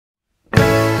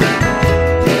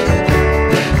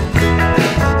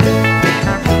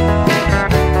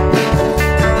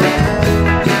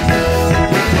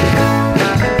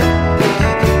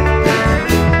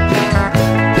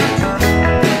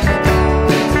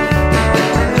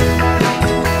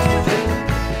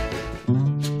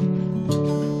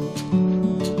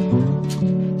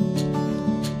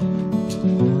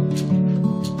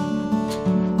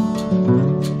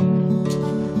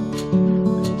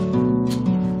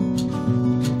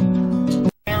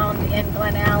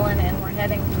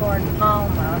toward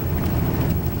Palmer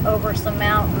over some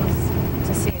mountains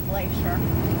to see a glacier,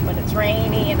 but it's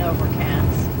rainy and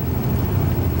overcast.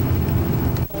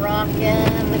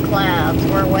 Rocking the clouds.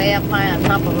 We're way up high on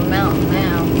top of a mountain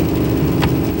now.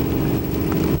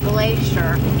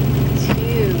 Glacier. It's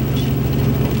huge.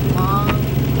 Long.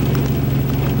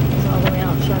 It's all the way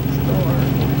out Chuck's door.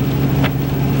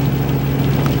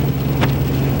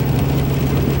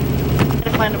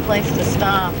 Gotta find a place to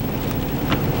stop.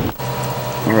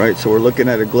 Alright, so we're looking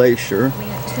at a glacier.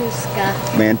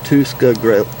 Mantuska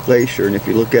Glacier, and if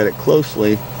you look at it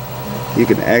closely, you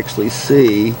can actually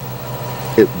see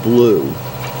it blue.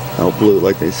 How blue,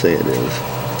 like they say it is.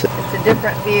 It's a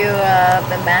different view of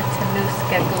the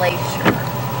Matanuska Glacier.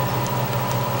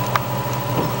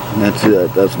 And that's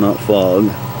it. That's not fog.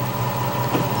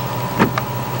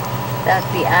 That's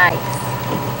the ice.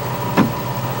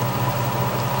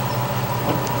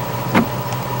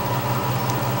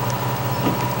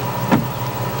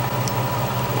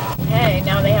 Okay,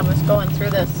 now they have us going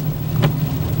through this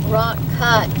rock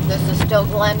cut. This is still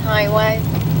Glen Highway.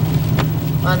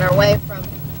 On our way from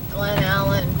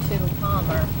Glennallen to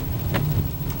Palmer.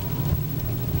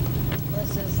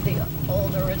 This is the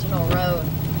old original road,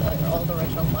 the old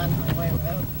original Glen Highway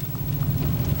road.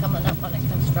 Coming up on a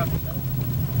construction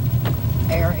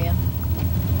area.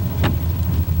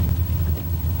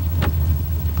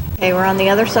 Okay, we're on the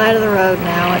other side of the road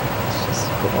now. It's just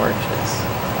gorgeous.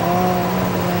 All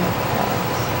the way across.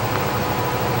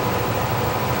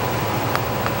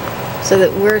 So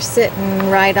that we're sitting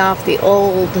right off the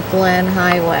old Glen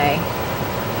Highway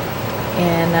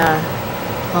in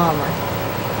Palmer.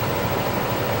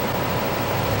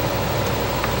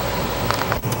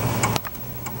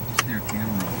 Their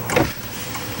camera.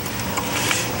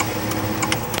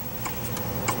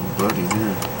 Buddy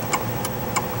there.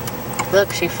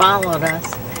 Look, she followed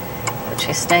us, but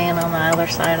she's staying on the other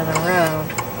side of the road.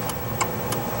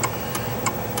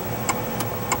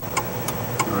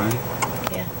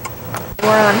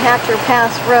 We're on Hatcher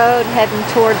Pass Road heading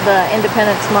toward the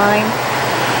Independence Mine,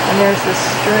 and there's a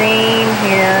stream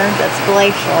here that's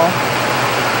glacial.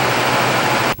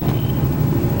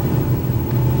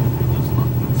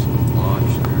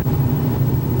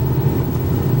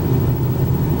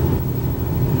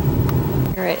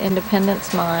 We're at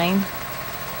Independence Mine,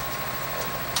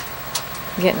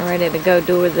 getting ready to go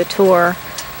do the tour,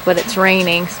 but it's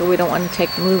raining, so we don't want to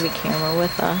take the movie camera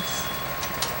with us.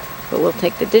 But we'll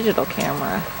take the digital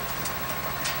camera.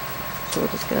 So we'll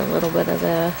just get a little bit of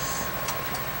this.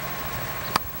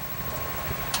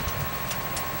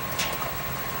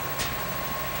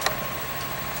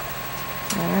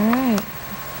 Alright.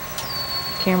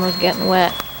 Camera's getting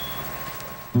wet.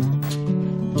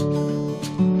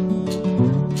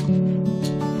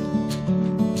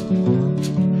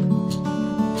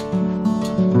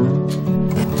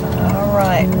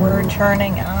 Alright, we're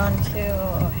turning onto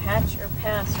Hatcher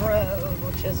Pass Road,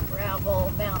 which is gravel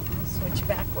mountain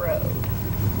switchback road.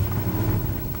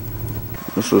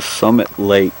 This is Summit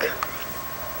Lake.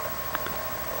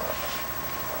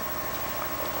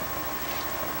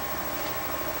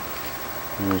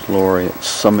 There's Lori at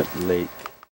Summit Lake.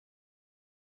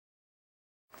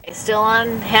 Okay, still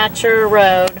on Hatcher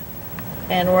Road,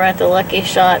 and we're at the Lucky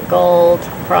Shot Gold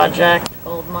Project,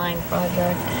 Gold Mine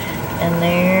Project, and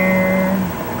there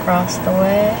across the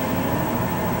way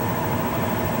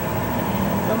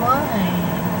the mine.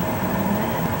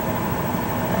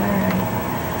 Alright.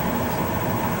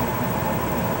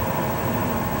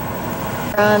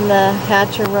 We're on the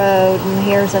Hatcher Road, and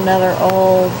here's another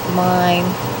old mine.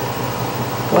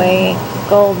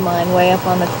 Gold mine way up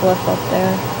on the cliff up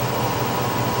there.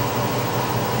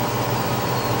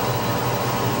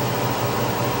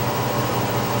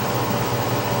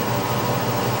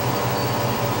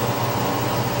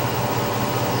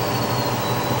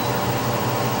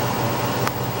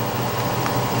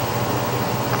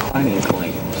 Mining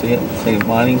claim. See it? Say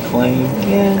mining claim.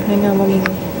 Yeah, hang on, let me.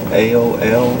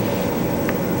 AOL.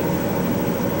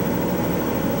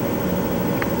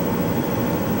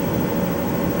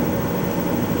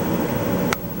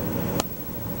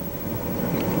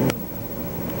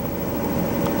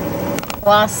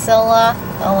 Wasilla,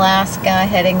 Alaska,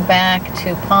 heading back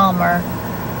to Palmer,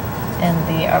 and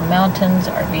the mountains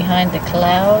are behind the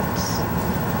clouds.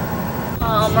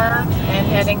 Palmer, and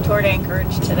heading toward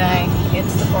Anchorage today.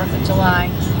 It's the 4th of July.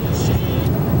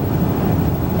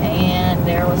 And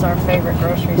there was our favorite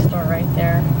grocery store right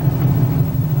there.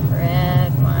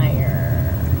 Red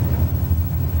Meyer.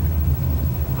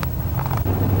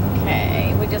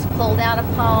 Okay, we just pulled out of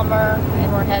Palmer,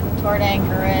 and we're heading toward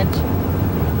Anchorage.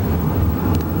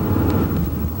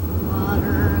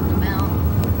 Water, the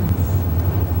mountains.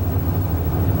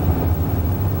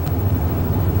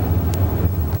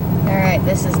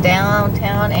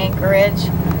 Anchorage.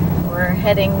 We're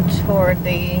heading toward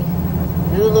the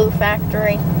Lulu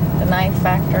factory, the knife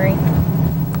factory.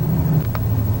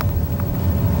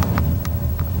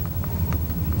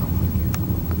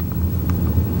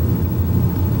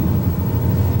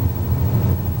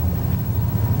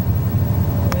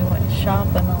 We went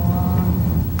shopping along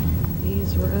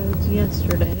these roads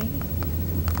yesterday.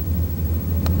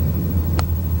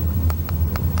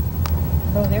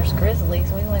 Oh, there's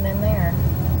grizzlies. We went in there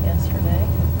yesterday.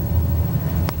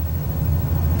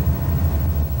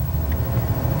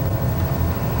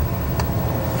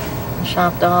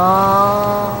 Shopped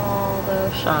all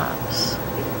those shops.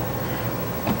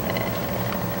 And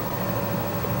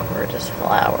gorgeous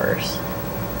flowers.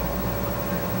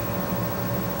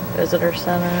 Visitor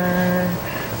center.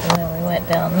 And then we went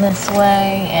down this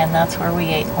way, and that's where we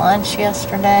ate lunch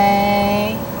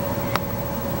yesterday.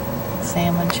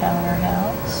 Salmon chowder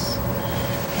house.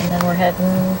 And then we're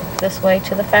heading this way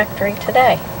to the factory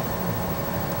today.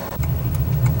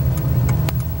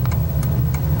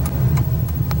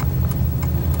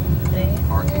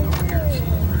 Parking over here,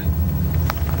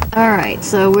 right? Alright,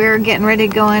 so we're getting ready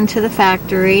to go into the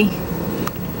factory.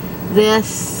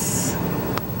 This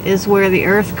is where the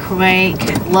earthquake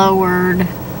lowered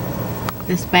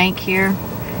this bank here,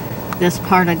 this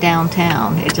part of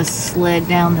downtown. It just slid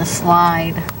down the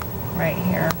slide right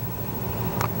here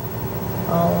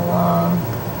all along.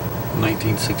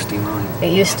 1969.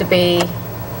 It used to be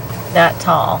that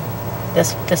tall.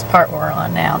 This part we're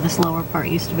on now, this lower part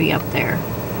used to be up there.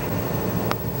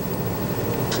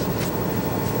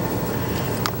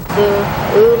 The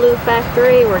Lulu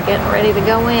factory, we're getting ready to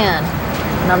go in.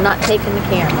 And I'm not taking the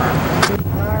camera.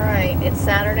 Alright, it's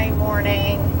Saturday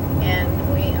morning and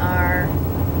we are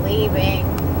leaving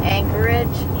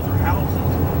Anchorage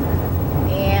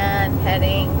and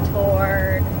heading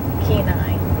toward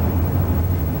Kenai.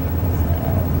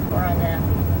 So we're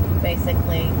on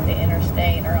basically the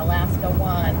interstate, or Alaska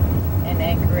 1, in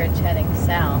Anchorage heading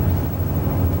south.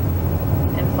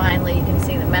 And finally you can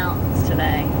see the mountains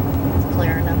today. It's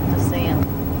clear enough to see them.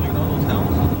 Look at all those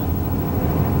houses.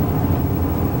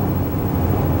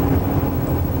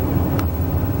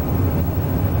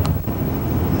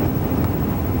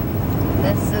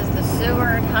 This is the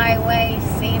Seward Highway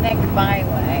Scenic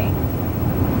Byway.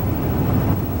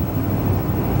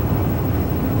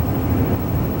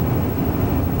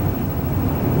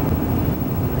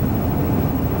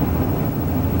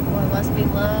 Boy, it must be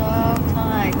low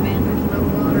tide, man. There's no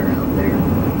water out there.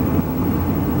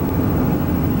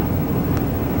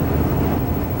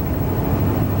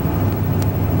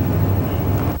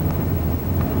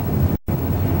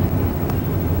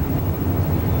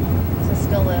 This is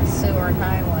still the Seward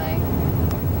Highway.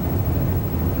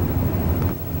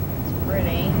 It's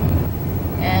pretty.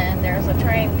 And there's a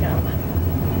train coming.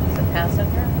 Is it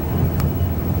passenger?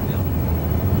 Yeah.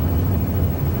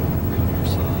 Right on your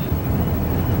side.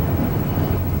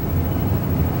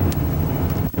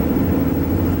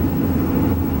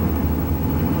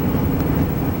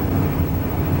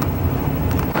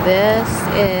 This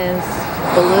is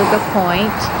Beluga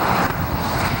Point,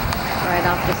 right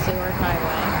off the Seward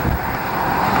Highway.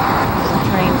 There's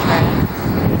train tracks.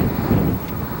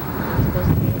 It's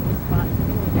supposed to be in the spot to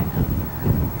look at.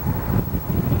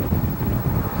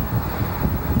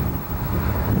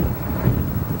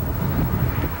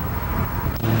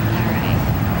 Alright.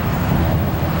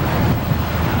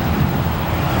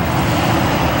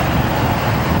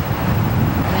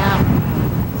 Now,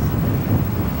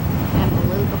 at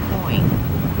Beluga Point.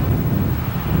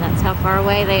 And that's how far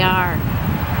away they are.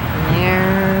 And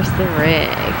there's the rig.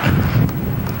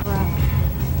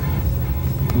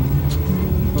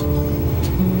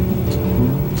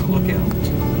 Look at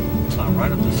them.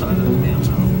 Right up the side of the damn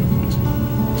mountain.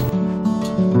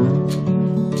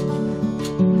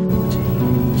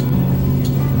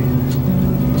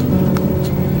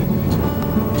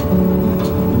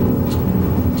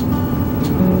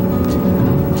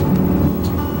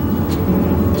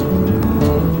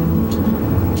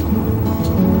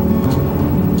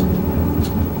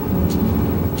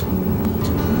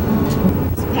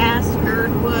 It's past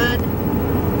Girdwood,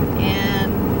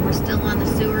 and we're still on the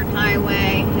Seward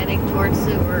Highway heading towards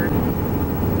Seward.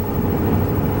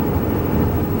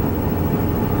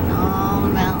 And all the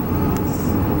mountains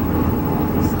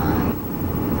along the side.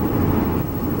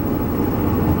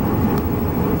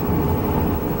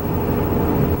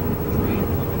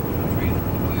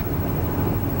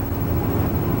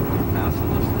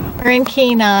 We're in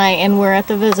Kenai and we're at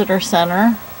the visitor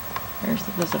center. There's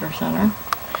the visitor center.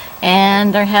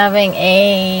 And they're having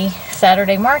a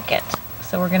Saturday market.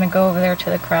 So we're going to go over there to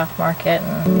the craft market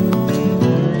and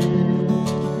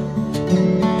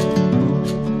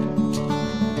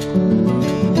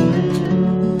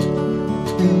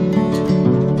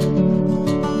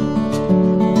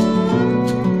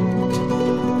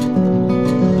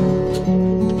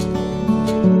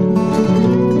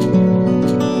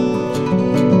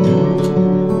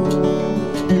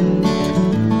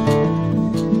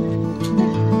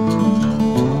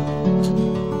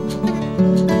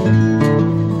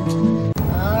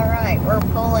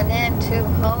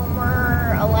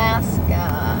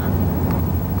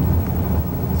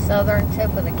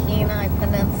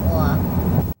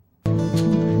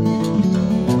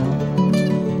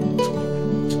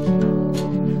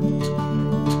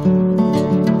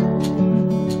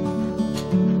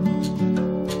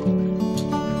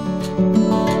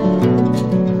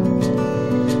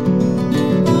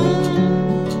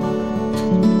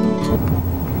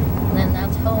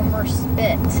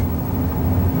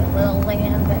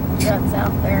land that juts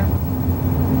out there.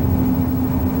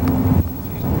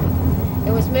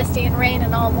 It was misty and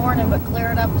raining all morning, but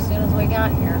cleared up as soon as we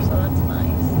got here, so that's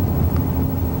nice.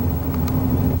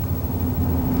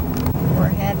 We're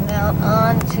heading out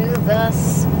onto the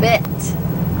spit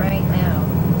right now.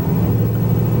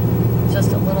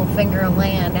 Just a little finger of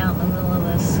land out in the middle of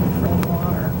this fresh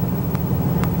water.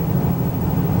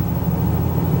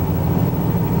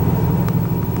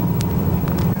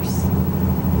 There's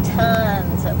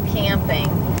tons of camping,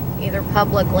 either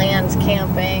public lands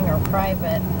camping or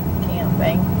private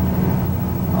camping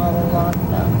all along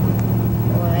the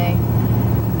way.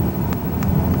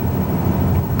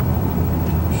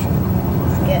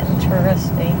 It's getting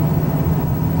touristy.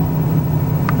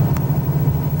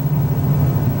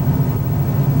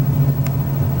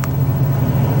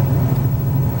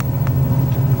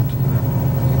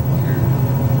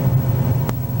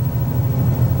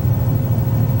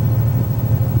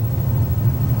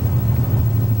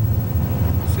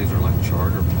 These are like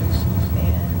charter places.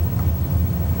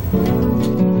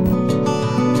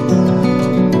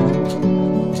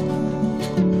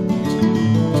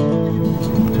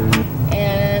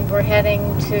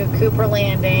 Heading to Cooper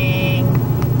Landing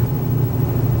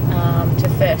to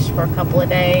fish for a couple of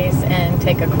days and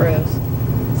take a cruise.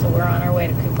 So we're on our way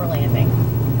to Cooper Landing.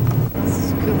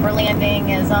 Cooper Landing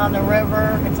is on the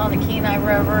river. It's on the Kenai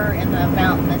River in the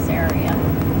mountainous area.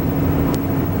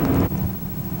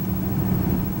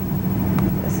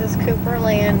 This is Cooper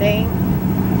Landing.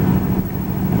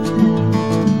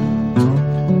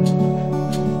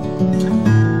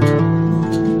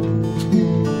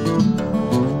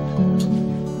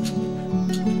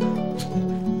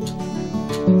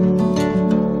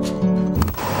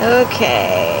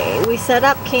 Okay, we set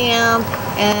up camp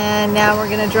and now we're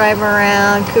going to drive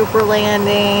around Cooper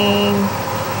Landing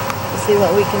to see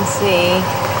what we can see.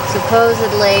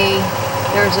 Supposedly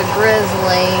there's a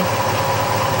grizzly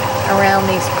around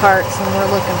these parts and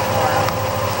we're looking for them.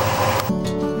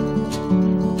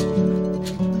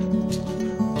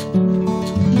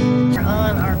 We're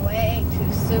on our way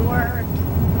to Seward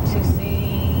to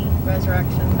see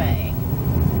Resurrection Bay.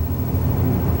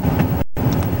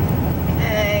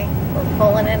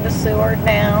 Pulling into Seward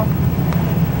now.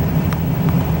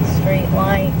 Street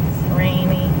lights,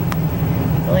 rainy,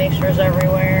 glaciers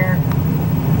everywhere.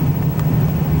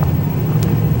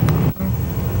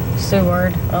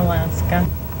 Seward, Alaska.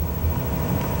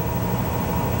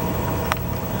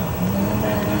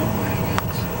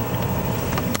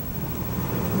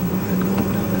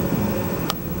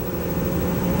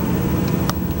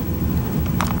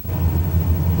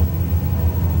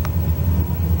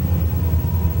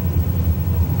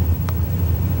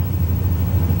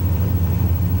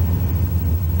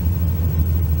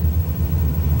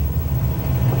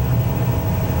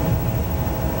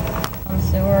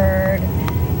 Seward,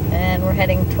 and we're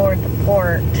heading toward the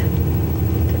port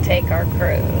to take our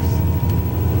cruise.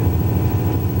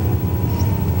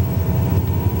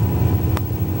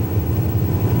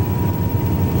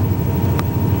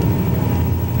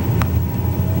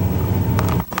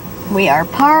 We are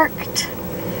parked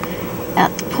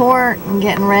at the port and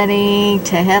getting ready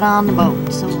to head on the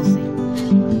boat, so we'll see.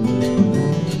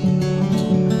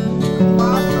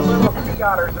 Lots of little sea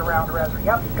otters around the reservoir.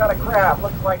 Yep, it's got a crab.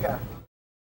 Looks like a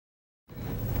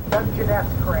Dungeness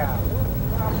crab.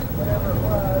 Whatever it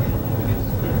was.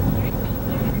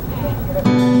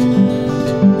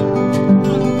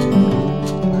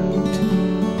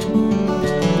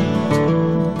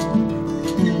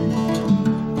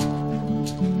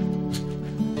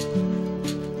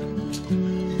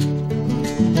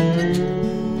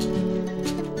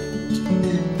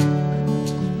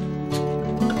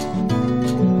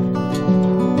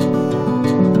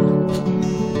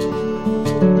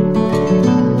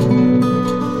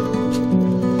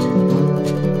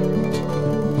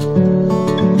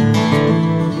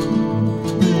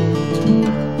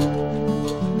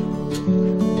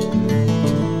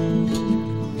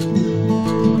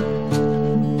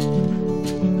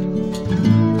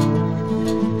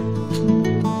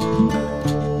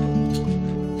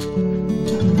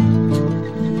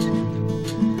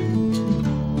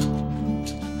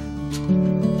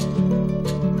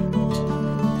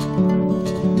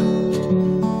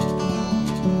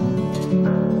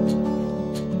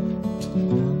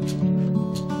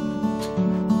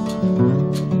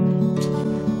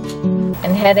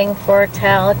 Heading for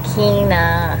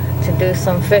Talkeetna to do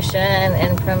some fishing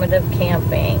and primitive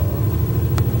camping.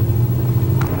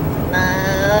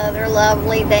 Another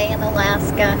lovely day in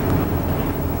Alaska.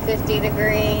 50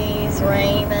 degrees,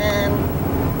 raining.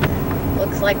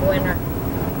 Looks like winter.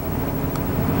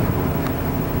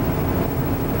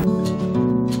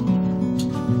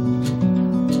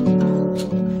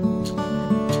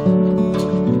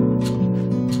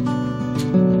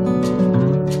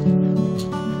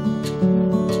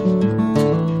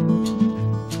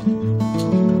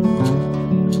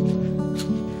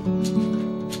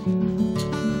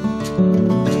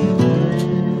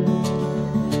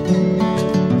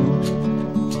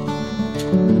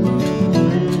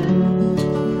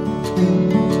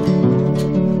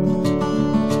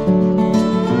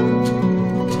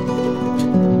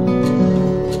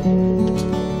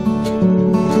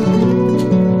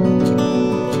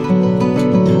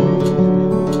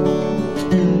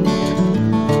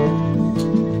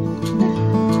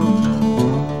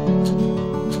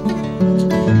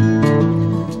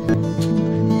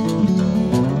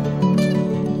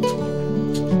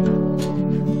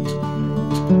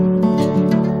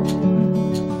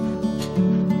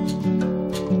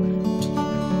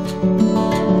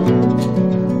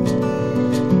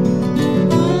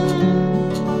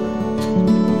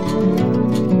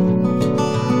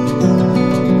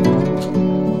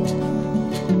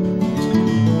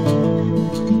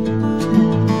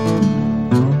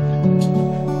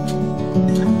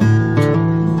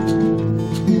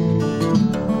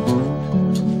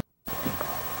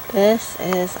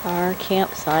 is our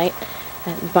campsite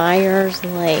at Byers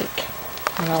Lake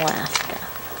in Alaska.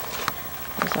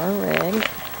 There's our rig.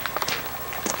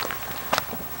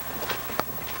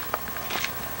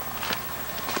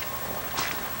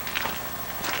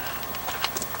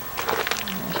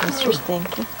 There's Mr.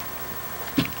 Stinky.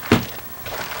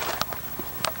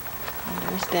 And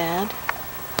there's Dad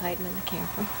hiding in the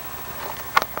camper.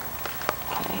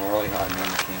 Okay. Really hiding in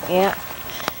the camper. Yeah.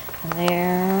 And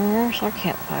there's our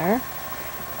campfire.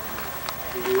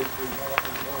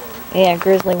 Yeah,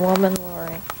 grizzly woman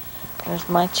Lori. There's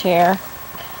my chair,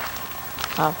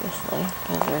 obviously,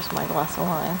 because there's my glass of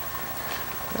wine.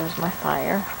 There's my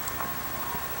fire.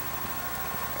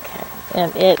 Okay,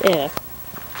 and it is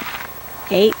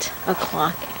 8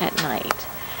 o'clock at night.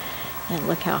 And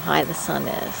look how high the sun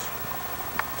is.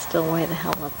 It's still way the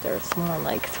hell up there. It's more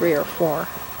like 3 or 4.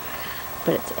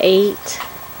 But it's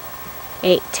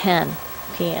 8:10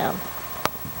 p.m.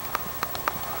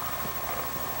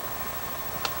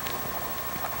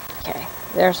 Okay,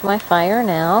 there's my fire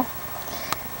now.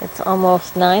 It's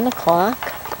almost 9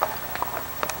 o'clock.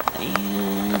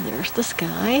 And there's the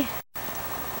sky.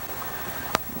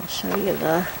 I'll show you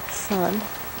the sun.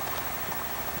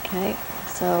 Okay,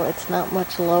 so it's not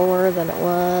much lower than it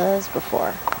was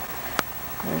before.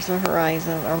 There's the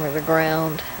horizon, or the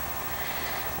ground.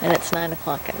 And it's 9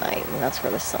 o'clock at night, and that's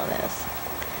where the sun is.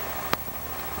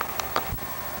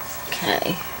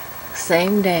 Okay,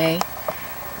 same day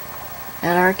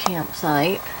at our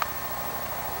campsite.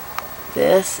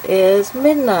 This is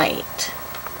midnight.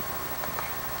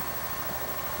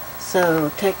 So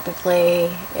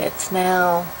technically it's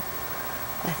now,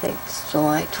 I think it's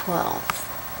July 12th.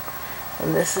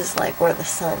 And this is like where the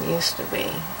sun used to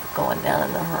be, going down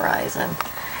in the horizon.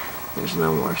 There's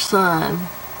no more sun,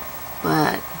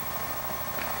 but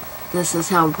this is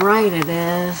how bright it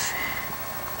is.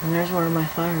 And there's where my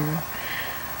fire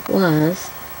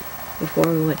was before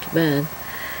we went to bed.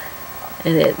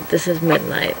 And this is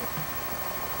midnight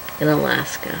in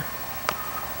Alaska.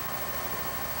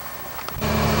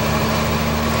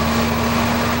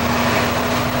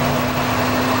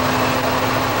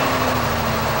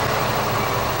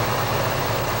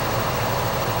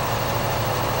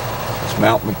 It's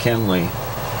Mount McKinley.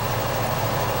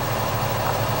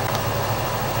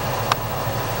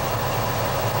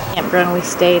 Campground we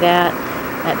stayed at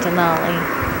Denali.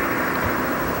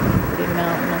 Pretty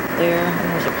mountain up there, and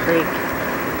there's a creek.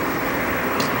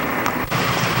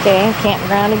 Okay,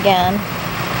 campground again.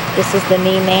 This is the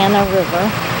Nenana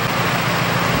River.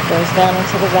 It goes down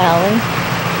into the valley.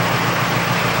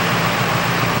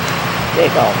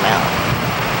 Big old mountain.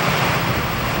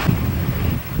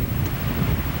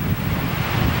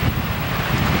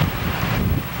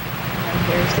 And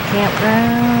here's the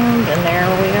campground, and there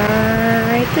we are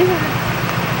right there.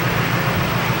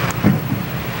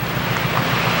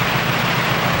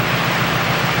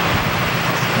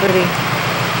 Pretty.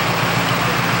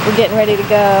 We're getting ready to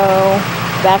go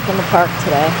back in the park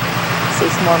today. See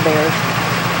some more bears.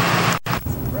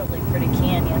 It's a really pretty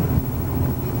canyon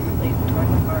leading toward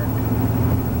the park.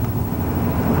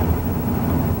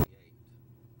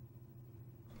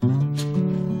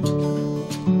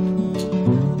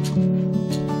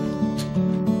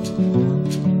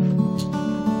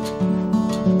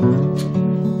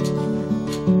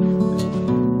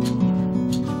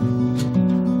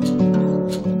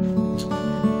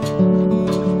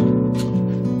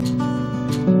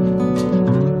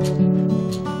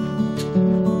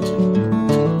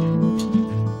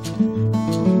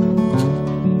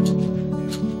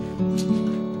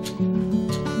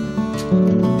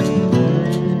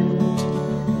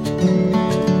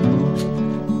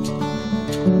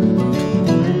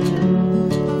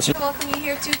 Welcome you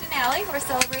here to Denali. We're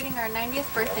celebrating our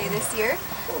 90th birthday this year.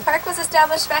 The park was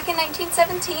established back in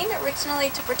 1917,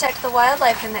 originally to protect the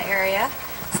wildlife in the area.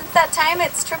 Since that time,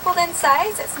 it's tripled in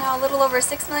size. It's now a little over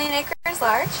 6 million acres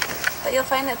large, but you'll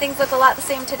find that things look a lot the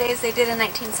same today as they did in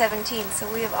 1917, so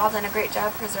we have all done a great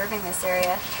job preserving this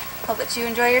area. Hope that you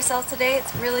enjoy yourselves today.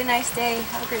 It's a really nice day.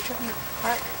 Have a great trip in the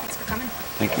park. Thanks for coming.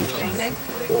 Thank you.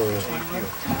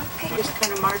 Okay. Just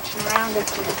kind of marching around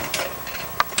it.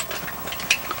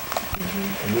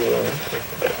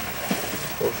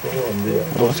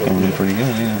 Well, it's going to be pretty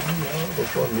good, yeah.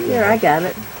 Here, I got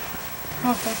it.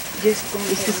 Just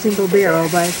a single bear all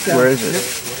by itself. Where is it?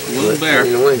 Little bear.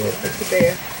 It's a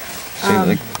bear.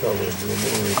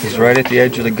 He's right at the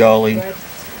edge of the gully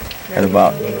at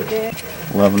about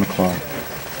 11 o'clock.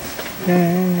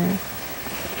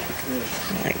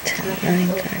 Like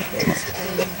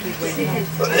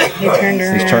 9:30. He turned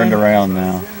around. He's turned around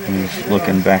now. He's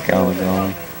looking back out of the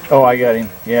gully. Oh, I got him.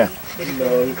 Yeah.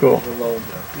 Cool.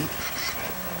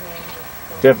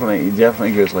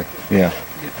 Definitely grizzly. Yeah,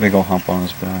 big old hump on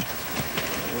his back.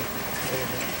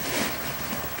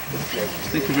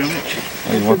 Thank you very much.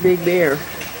 It's a big bear.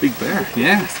 Big bear.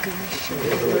 Yeah.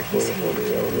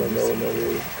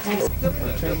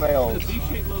 2 males.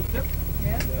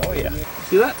 Oh yeah.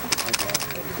 See that?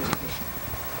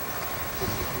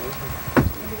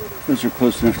 Those are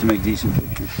close enough to make decent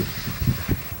pictures.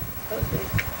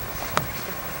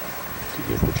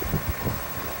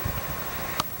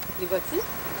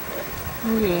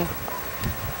 Oh yeah.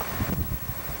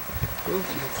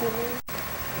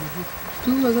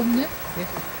 Two of them there.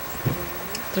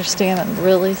 They're standing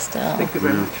really still. Thank you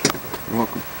very much. You're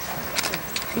welcome.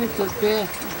 It's a bear.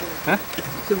 Huh?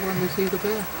 It's the one to see the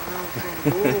bear.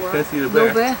 Can I see the bear?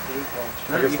 No bear.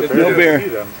 No bear. You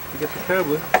get the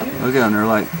caribou. Look at them, they're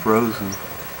like frozen.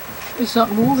 It's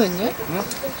not moving yet.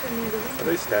 Are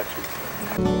they statues?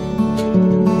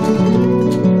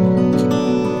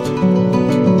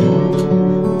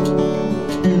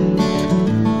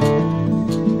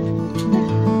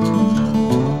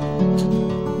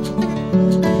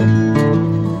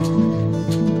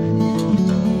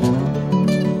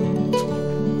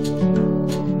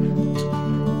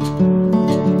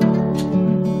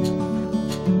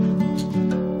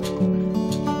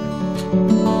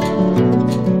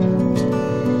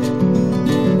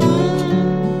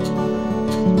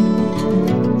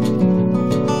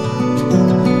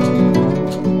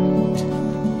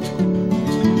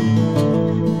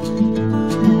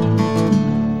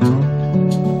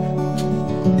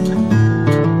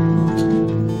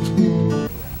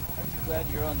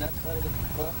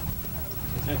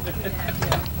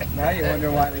 Now you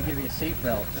wonder why they give you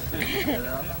seatbelts. You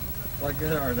know? What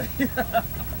good are they?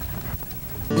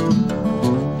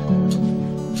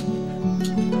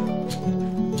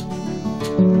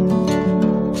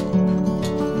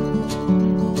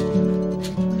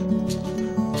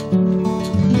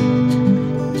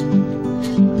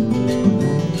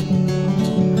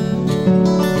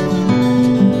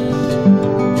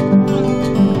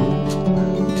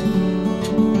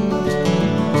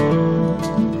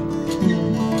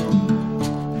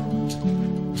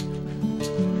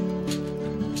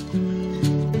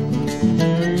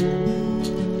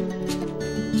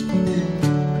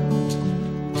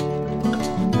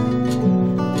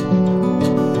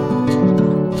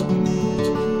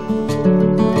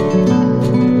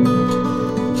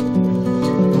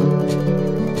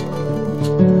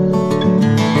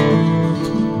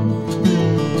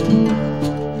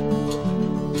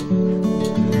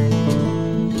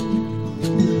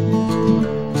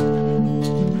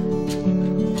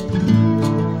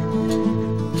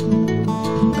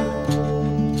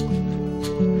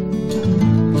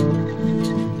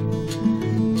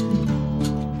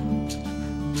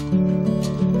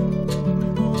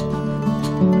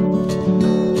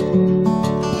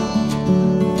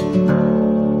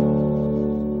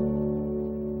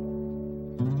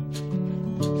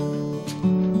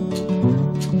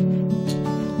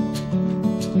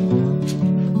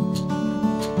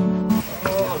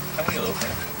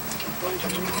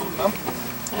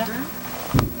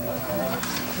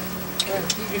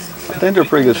 I think they're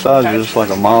pretty good size, just like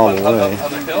a mile away.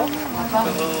 On the hill?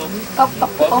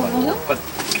 But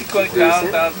keep going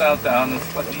down, down, down, down, and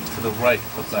slightly to the right.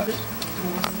 What's that?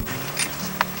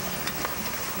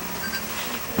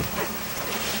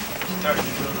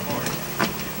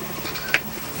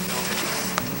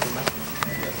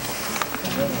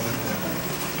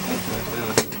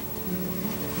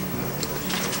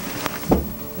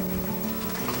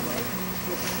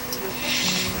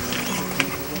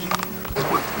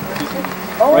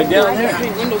 Right down there.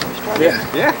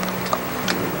 Yeah. Yeah.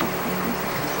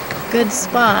 Good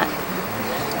spot.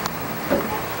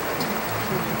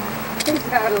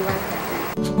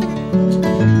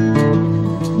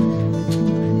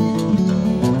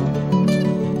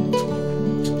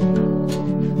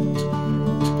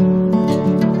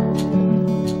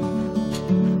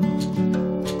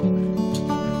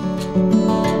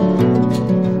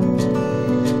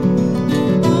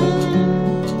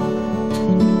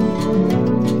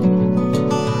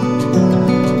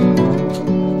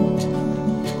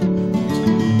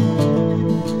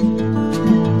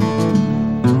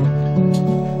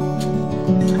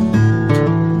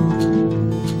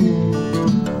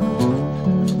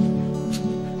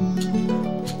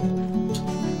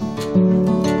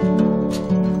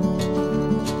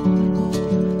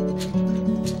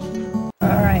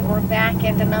 Back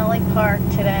in Denali Park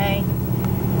today.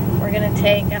 We're gonna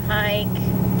take a hike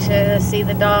to see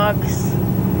the dogs.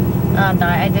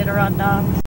 I did her on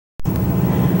dogs.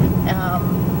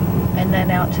 And then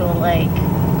out to a lake.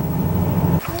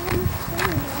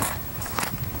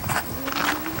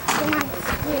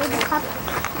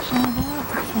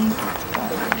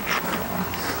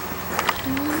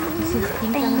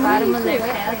 Pink on the bottom of their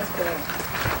pads.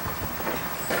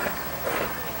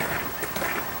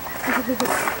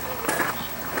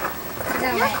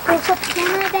 Close up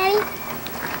camera, Daddy.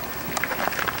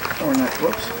 Oh, no,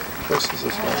 whoops. This is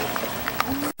this one.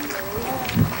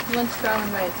 One's thrown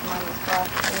by its mama's paw.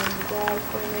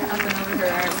 Up and over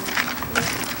her arm.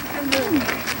 You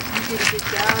did a good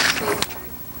job, sweetheart.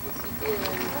 Yes, you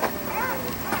did.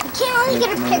 You can't only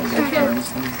get a picture.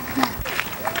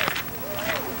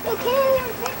 You can't only get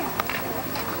a picture.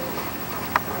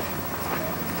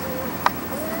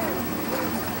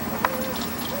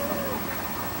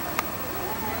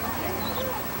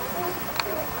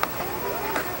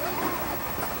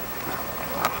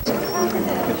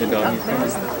 Get the doggies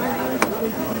going.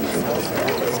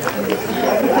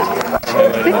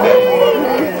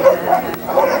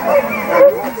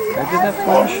 How did that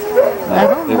flash?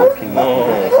 They were came out.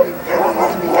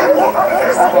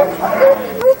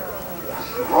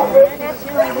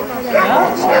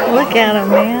 Look at him,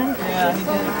 man.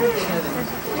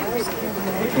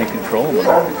 You can't control them.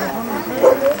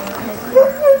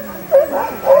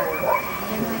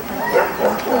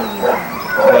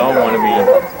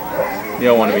 They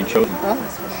all want to be chosen.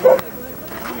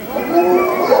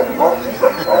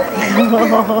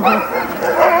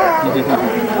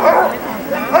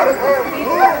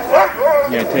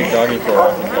 Yeah, take doggy for a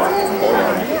walk.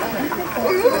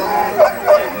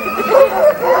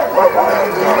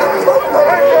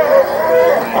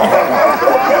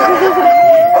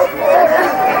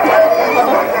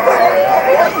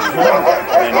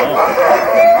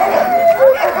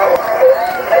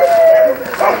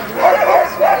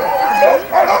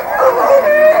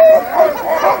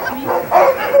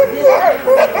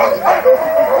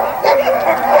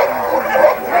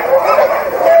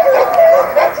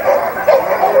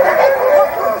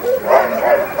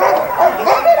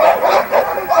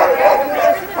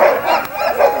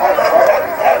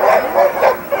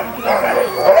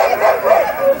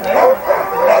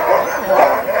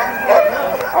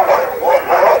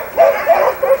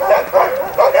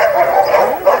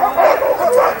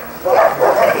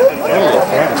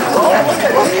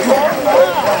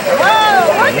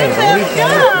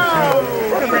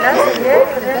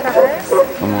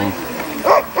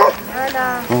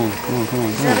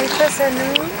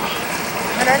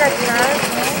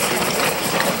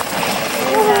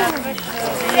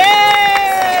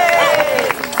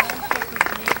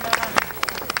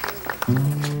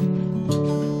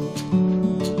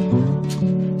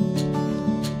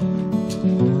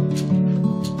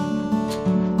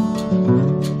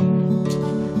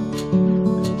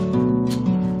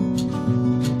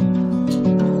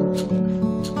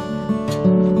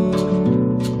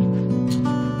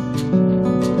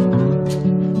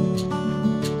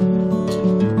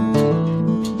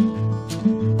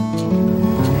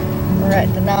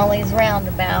 Denali's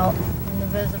roundabout in the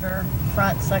visitor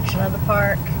front section of the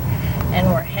park, and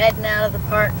we're heading out of the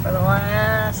park for the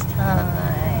last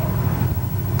time.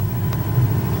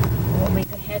 We'll be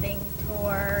heading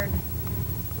toward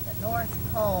the North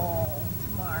Pole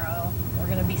tomorrow. We're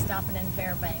going to be stopping in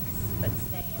Fairbanks, but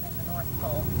staying in the North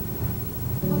Pole.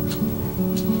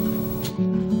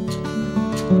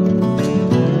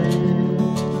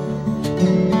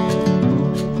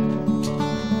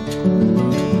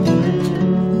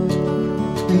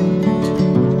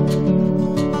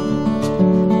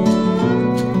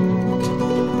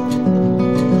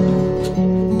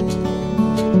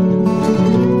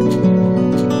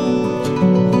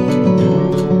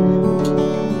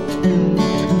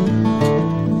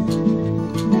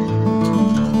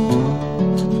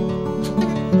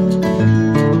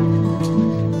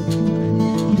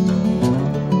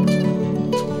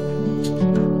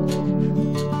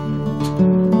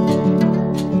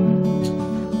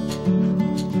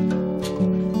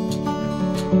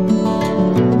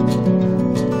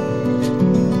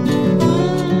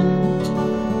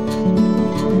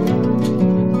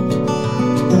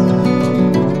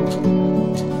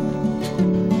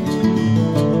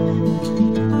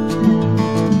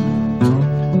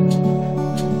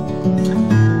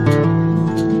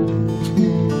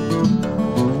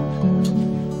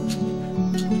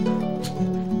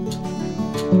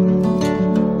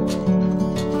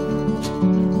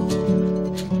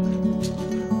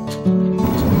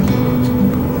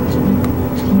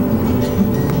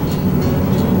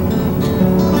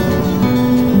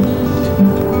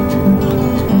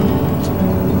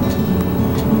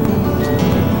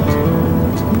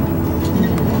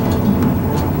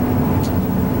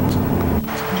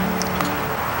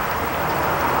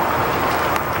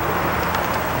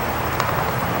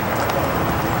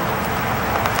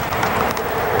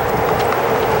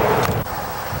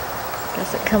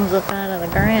 comes up out of the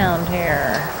ground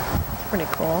here. It's pretty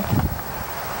cool.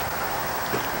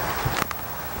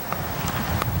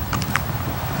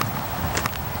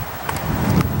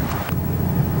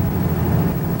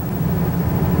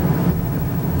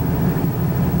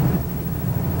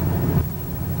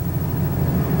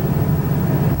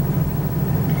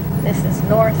 This is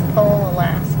North Pole,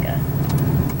 Alaska.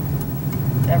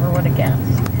 Never would have guessed.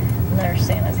 And there's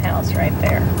Santa's house right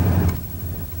there.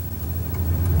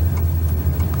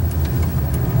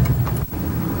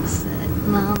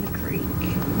 Sitting on the creek.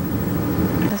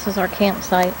 This is our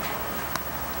campsite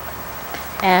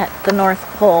at the North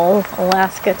Pole,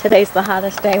 Alaska. Today's the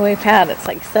hottest day we've had. It's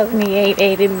like 78,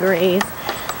 80 degrees.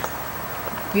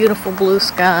 Beautiful blue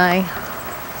sky.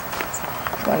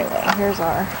 So anyway, here's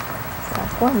our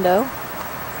back window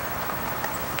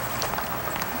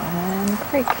and the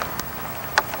creek.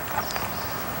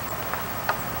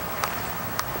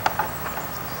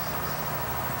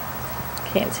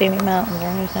 Can't see any mountains or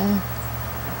anything.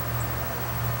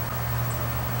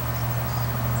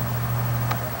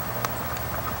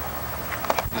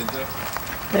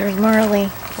 There's Marley,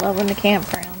 loving the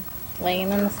campground, laying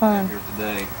in the sun. Here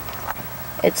today.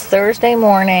 It's Thursday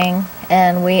morning,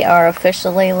 and we are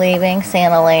officially leaving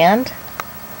Santa Land.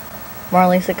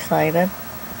 Marley's excited.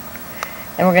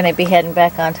 And we're going to be heading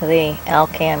back onto the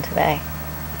Alcan today,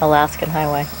 Alaskan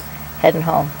Highway, heading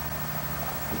home.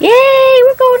 Yay!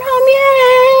 We're going home,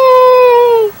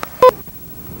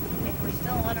 yay! And we're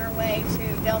still on our way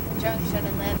to Delta Junction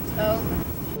and then Toke.